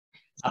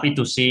Happy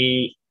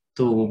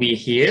to be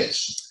here.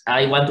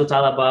 I want to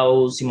talk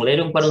about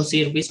simulating quantum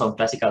circuits on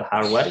classical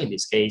hardware. In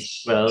this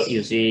case, well,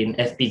 using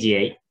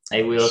FPGA.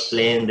 I will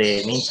explain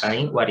the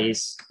meantime what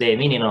is the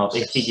meaning of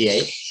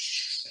FPGA.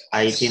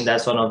 I think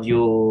that some of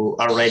you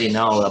already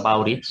know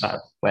about it,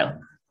 but well,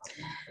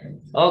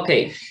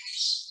 okay,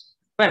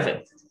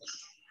 perfect.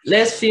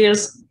 Let's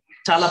first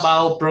talk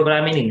about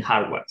programming in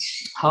hardware.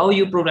 How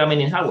you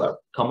programming in hardware?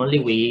 Commonly,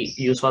 we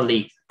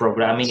usually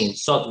programming in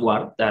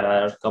software that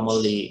are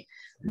commonly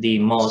the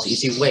most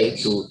easy way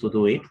to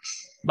do it.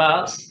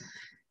 But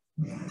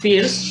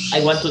first,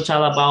 I want to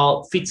talk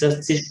about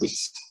fixed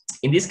circuits.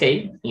 In this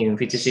case, in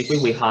fixed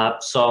circuit, we have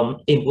some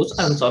inputs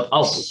and some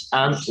outputs,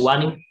 and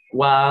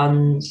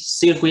one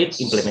circuit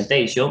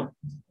implementation,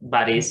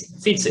 but is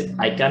fixed.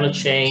 I cannot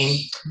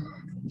change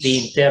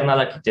the internal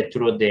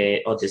architecture of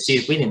the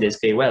circuit. In this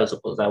case, well,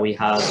 suppose that we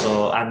have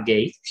so AND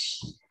gate,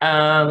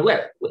 and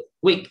well,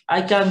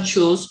 I can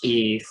choose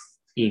if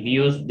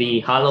use the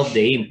half of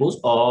the inputs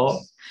or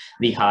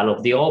the half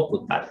of the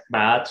output,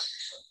 but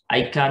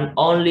I can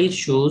only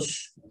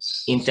choose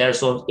in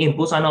terms of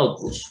inputs and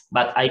outputs,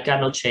 but I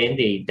cannot change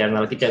the internal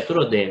architecture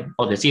of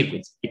the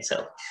circuit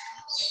itself.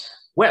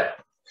 Well,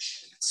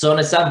 some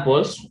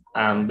examples,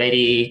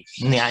 very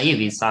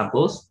naive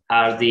examples,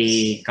 are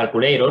the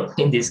calculator.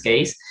 In this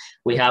case,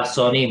 we have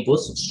some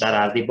inputs that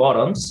are the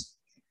buttons,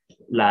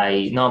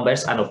 like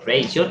numbers and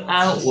operation,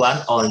 and one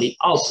only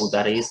output,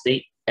 that is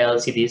the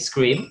LCD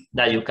screen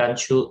that you can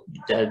choose,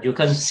 that you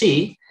can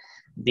see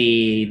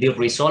the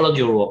result of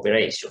your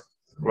operation,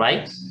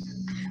 right?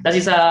 That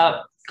is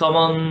a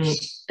common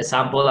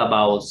example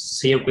about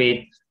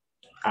circuit,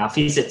 a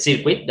fixed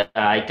circuit that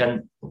I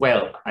can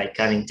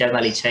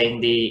internally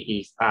change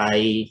if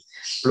I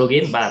plug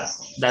in, but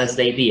that's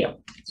the idea.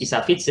 It's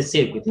a fixed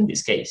circuit in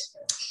this case.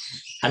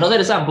 Another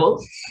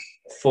example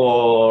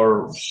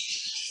for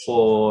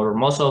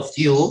most of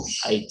you,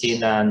 I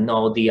think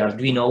know the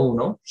Arduino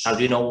Uno.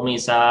 Arduino Uno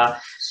is a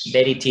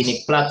very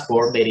tiny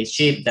platform, very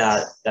cheap,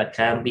 that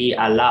can be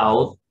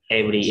allowed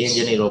every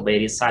engineer or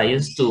very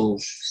science to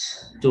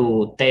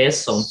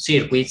test some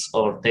circuits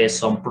or test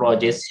some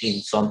projects in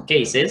some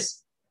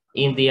cases.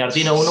 In the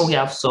Arduino Uno, we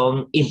have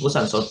some inputs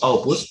and some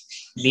outputs,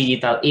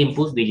 digital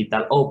inputs,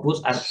 digital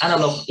outputs, and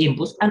analog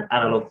inputs and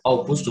analog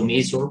outputs to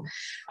measure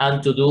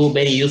and to do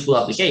very useful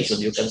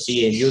applications. You can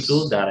see in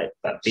YouTube that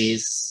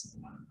this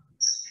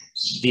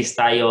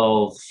type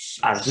of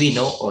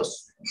Arduino or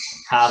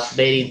have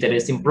very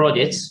interesting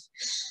projects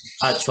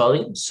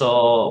actually.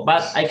 So,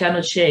 but I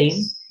cannot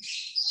change.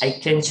 I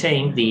can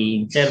change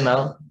the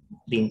internal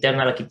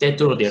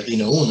architecture of the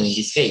Arduino Uno. In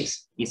this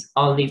case, it's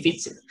only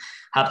fixed.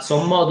 Have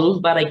some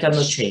modules, but I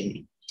cannot change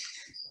it.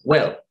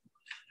 Well,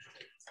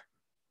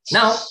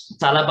 now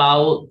talk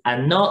about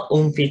a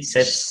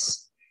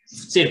non-unfixed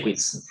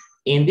circuits.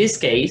 In this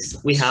case,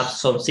 we have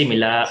some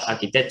similar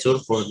architecture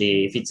for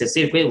the fixed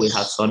circuit. We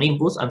have some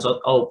inputs and some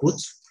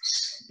outputs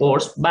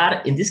ports,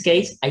 but in this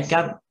case, I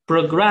can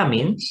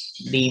programming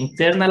the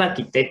internal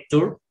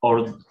architecture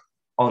or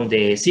on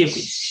the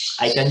circuit.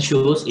 I can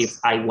choose if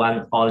I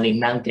want only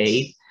NAND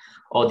gate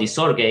or the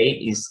SOR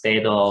gate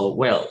instead of,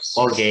 well,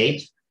 OR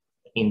gate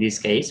in this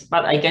case,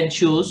 but I can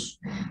choose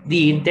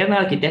the internal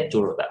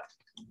architecture of that.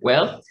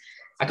 Well,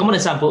 a common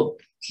example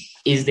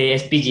is the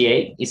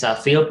FPGA. It's a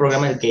field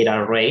programmable gate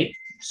array.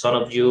 Some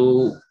of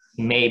you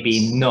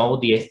maybe know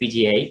the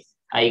FPGA.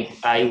 I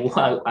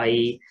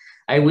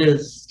will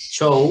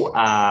show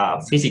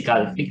a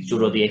physical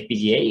picture of the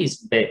FPGA.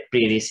 It's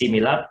pretty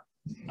similar,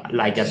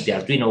 like at the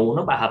Arduino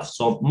Uno, but have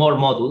some more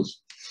modules.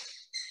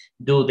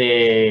 Do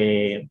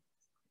the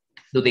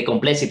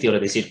complexity of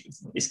the circuit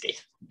in this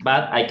case.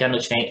 But I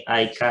cannot change.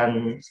 I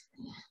can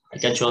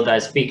show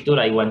that picture.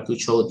 I want to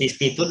show this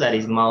picture that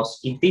is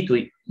most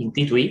intuitive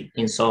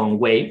in some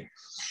way.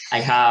 I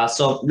have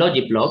some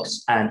logic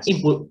blocks and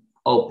input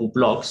output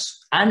blocks,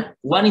 and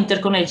one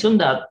interconnection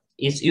that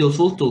is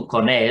useful to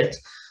connect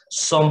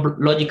some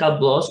logical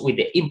blocks with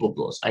the input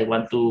blocks. I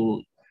want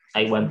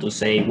to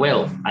say,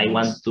 well, I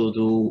want to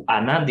do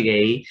an AND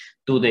gate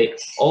to the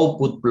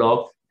output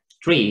block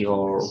 3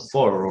 or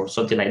 4 or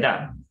something like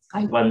that.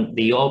 I want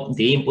the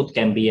input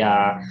can be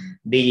a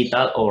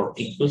digital or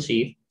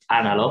inclusive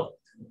analog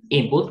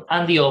input,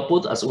 and the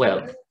output as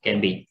well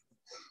can be.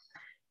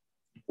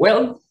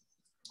 Well,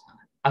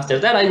 after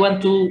that, I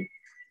want to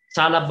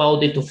talk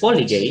about the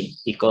Toffoli gate,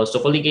 because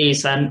Toffoli gate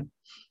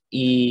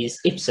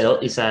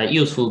is a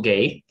useful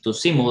gate to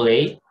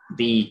simulate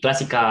the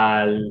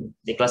classical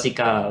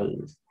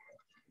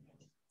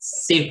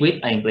circuit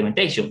and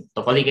implementation.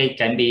 Toffoli gate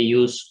can be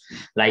used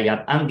like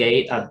an AND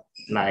gate,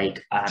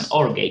 like an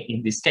OR gate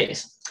in this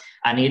case.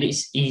 And it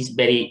is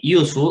very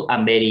useful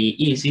and very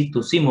easy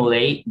to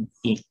simulate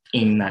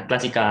in a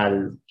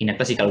classical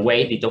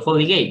way the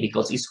Toffoli gate,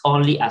 because it's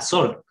only a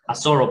SOR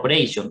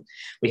operation.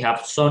 We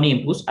have some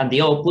inputs, and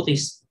the output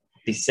is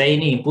the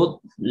same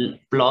input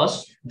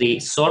plus the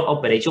SOR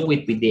operation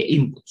with the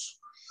inputs.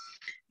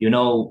 You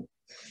know,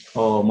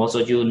 or most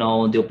of you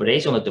know the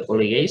operation of the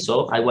Toffoli gate,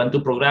 so I want to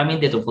program in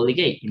the Toffoli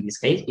gate, in this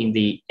case, in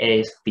the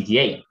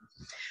FPGA.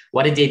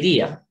 What is the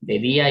idea? The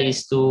idea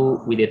is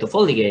to, with the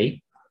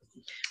topology,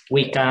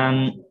 we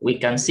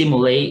can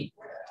simulate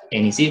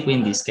any circuit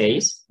in this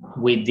case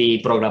with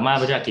the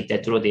programmable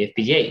architecture of the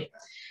FPGA.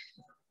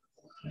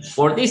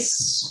 For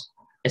this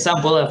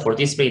example, for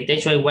this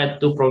presentation, I want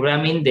to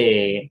programming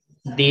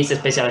this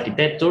special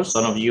architecture.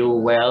 Some of you,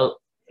 well,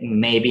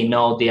 maybe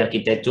know the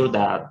architecture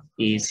that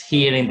is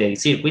here in the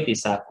circuit.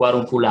 It's a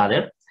quantum full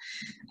adder.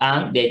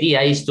 And the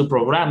idea is to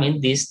programming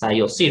this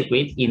type of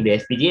circuit in the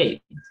FPGA.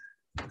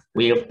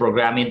 We are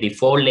programming the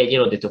 4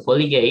 layers of the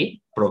topology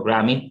gate,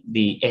 programming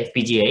the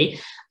FPGA,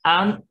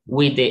 and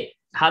with the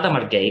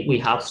Hadamard gate, we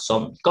have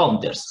some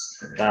counters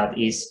that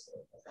is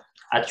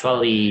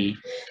actually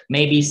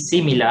maybe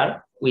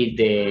similar with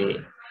the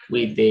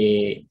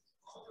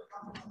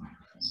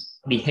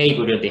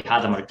behavior of the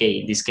Hadamard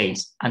gate in this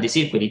case, and the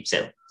circuit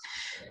itself.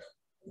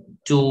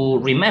 To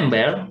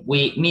remember,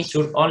 we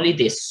measure only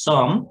the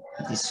sum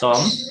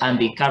and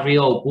the carry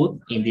output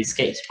in this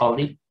case,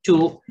 only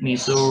to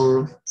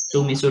measure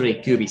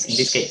the qubits in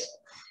this case.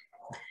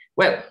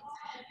 Well,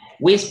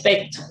 we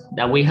expect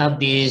that we have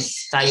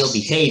this type of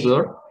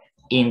behavior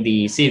in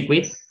the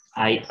circuit.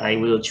 I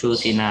will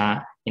choose in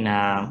a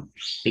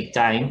big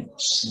time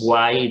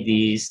why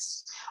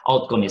this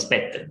outcome is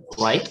expected,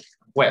 right?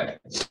 Well,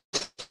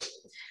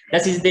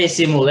 that is the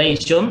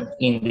simulation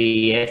in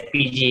the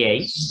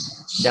FPGA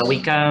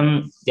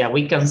that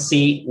we can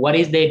see what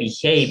is the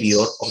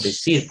behavior of the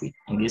circuit.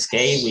 In this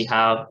case, we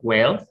have,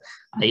 well,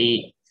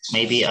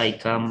 maybe I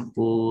can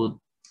put,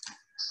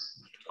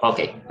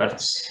 okay,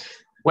 perfect.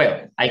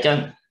 Well, I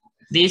can,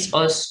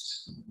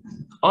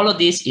 all of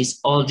this is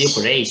all the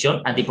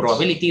operation and the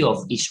probability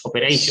of each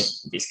operation,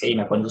 in this case in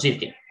a quantum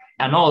circuit.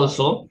 And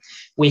also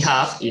we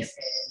have,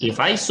 if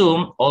I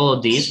sum all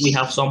of this, we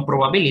have some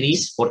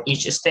probabilities for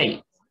each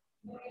state.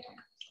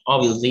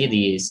 Obviously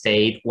the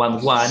state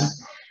 1-1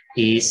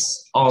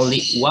 is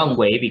only one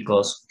way,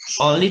 because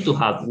only to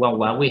have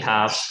 1-1 we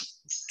have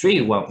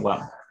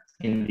 3-1-1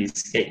 in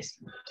this case.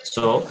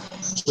 So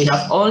we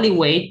have only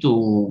way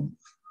to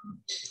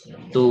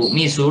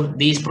measure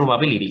this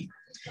probability.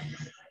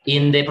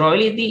 In the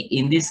probability,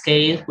 in this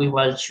case, we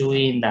were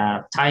showing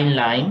the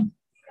timeline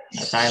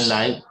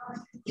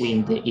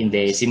in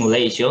the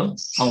simulation,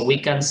 and we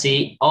can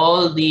see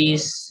all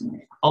these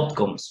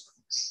outcomes.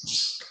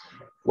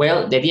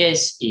 Well, the idea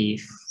is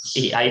if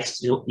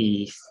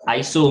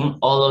I sum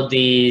all of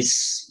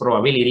these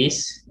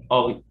probabilities,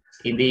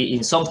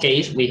 in some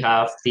case we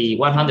have the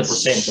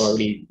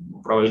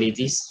 100%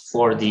 probabilities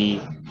for the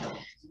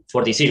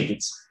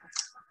circuits.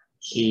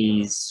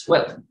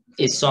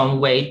 It's some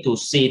way to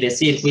see the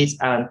circuits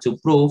and to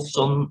prove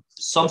some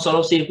sort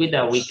of circuit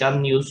that we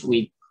can use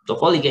with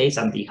topology gates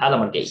and the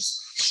Hadamard gates.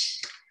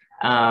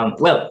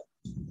 Well,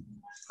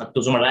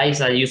 to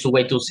summarize, I use a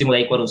way to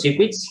simulate quantum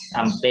circuits,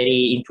 a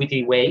very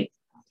intuitive way.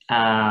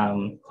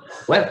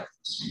 Well,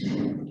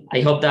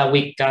 I hope that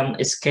we can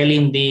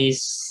scaling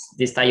this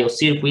type of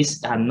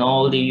circuits and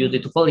not only use the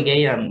topology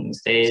gate, and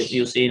instead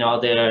using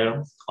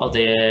other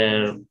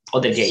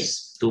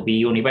gates to be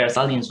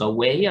universal in some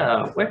way.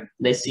 Well,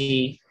 let's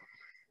see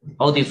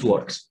how this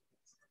works.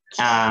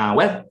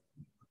 Well,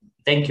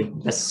 thank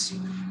you. This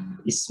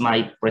is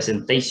my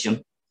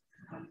presentation.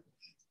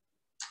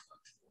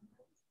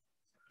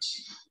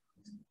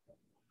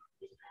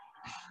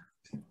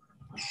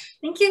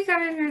 Thank you,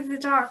 Kevin, for the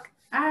talk.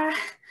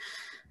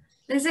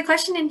 There's a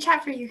question in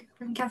chat for you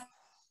from Catherine.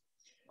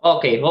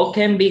 Okay, how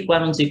can big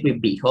quantum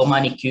circuit be? How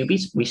many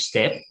qubits, which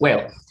step?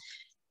 Well,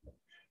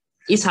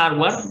 it's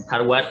hardware.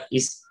 Hardware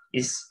is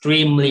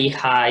extremely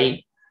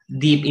high,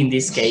 deep in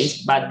this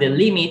case, but the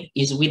limit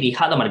is with the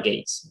Hadamard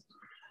gates.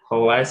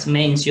 As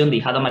mentioned,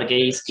 the Hadamard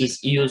gates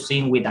is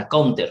using with a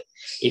counter.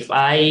 If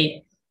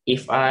I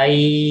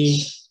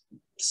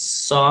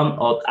sum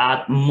or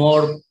add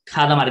more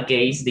Hadamard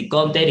gates, the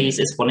counter is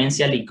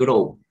exponentially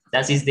grow.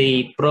 That is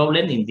the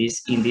problem in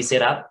this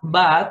setup.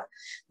 But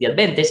the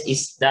advantage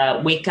is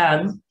that we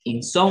can,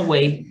 in some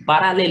way,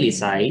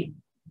 parallelize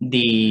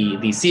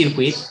the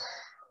circuit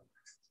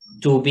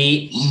to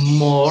be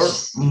more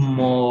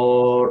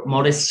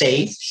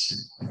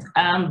states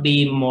and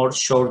be more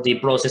short the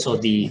process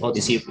of the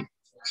circuit.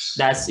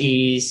 That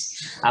is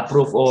a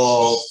proof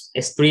of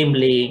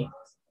extremely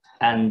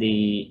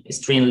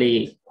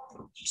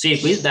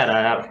circuits that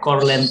are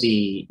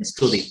currently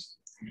studied.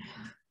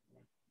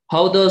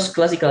 How does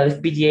classical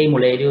FPGA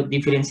emulator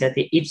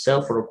differentiate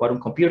itself from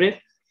quantum computer?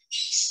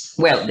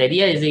 Well, the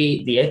idea is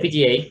the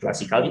FPGA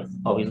classically,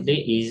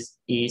 obviously,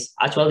 is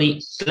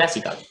actually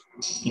classical.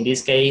 In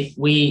this case,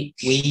 we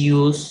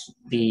use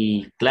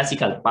the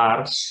classical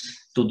parts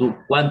to do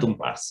quantum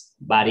parts,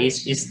 but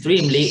it's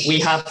extremely, we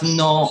have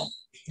no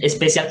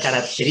special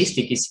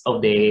characteristics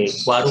of the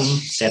quantum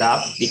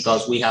setup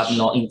because we have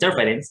no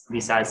interference.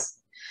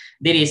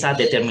 There is a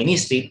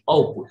deterministic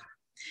output.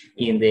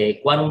 In the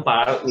quantum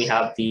part, we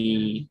have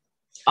the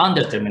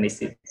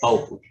undeterministic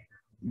output.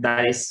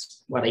 That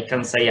is what I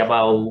can say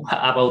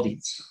about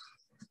it.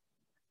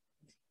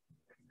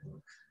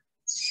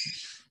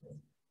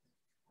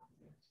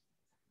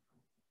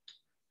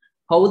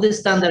 how the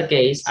standard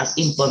gates are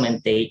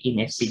implemented in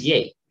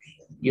FPGA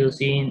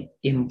using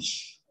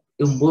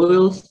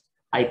inbuilt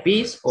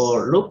IPs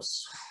or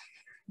loops.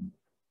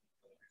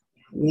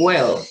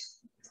 Well,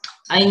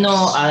 I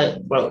know,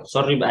 well,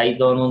 sorry, but I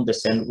don't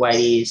understand what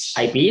is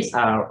IPs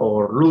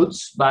or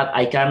loops, but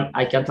I can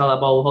tell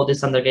about how the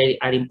standard gate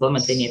are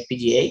implemented in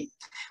FPGA.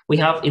 We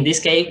have, in this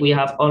case, we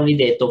have only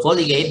the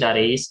Toffoli gate that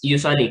is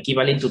usually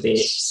equivalent to the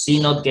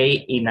CNOT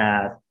gate in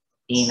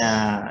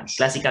a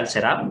classical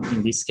setup,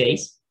 in this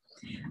case.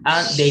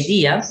 And the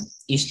idea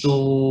is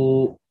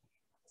to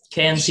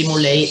can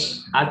simulate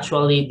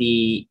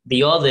actually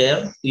the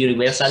other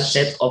universal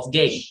set of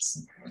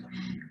gates.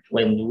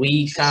 When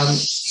we can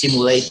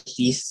simulate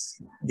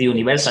the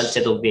universal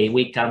set of gates,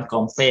 we can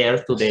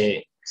compare to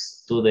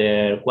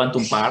the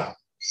quantum part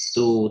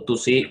to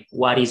see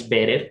what is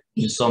better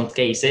in some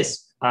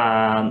cases,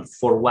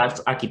 for what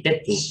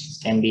architecture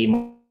can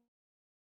be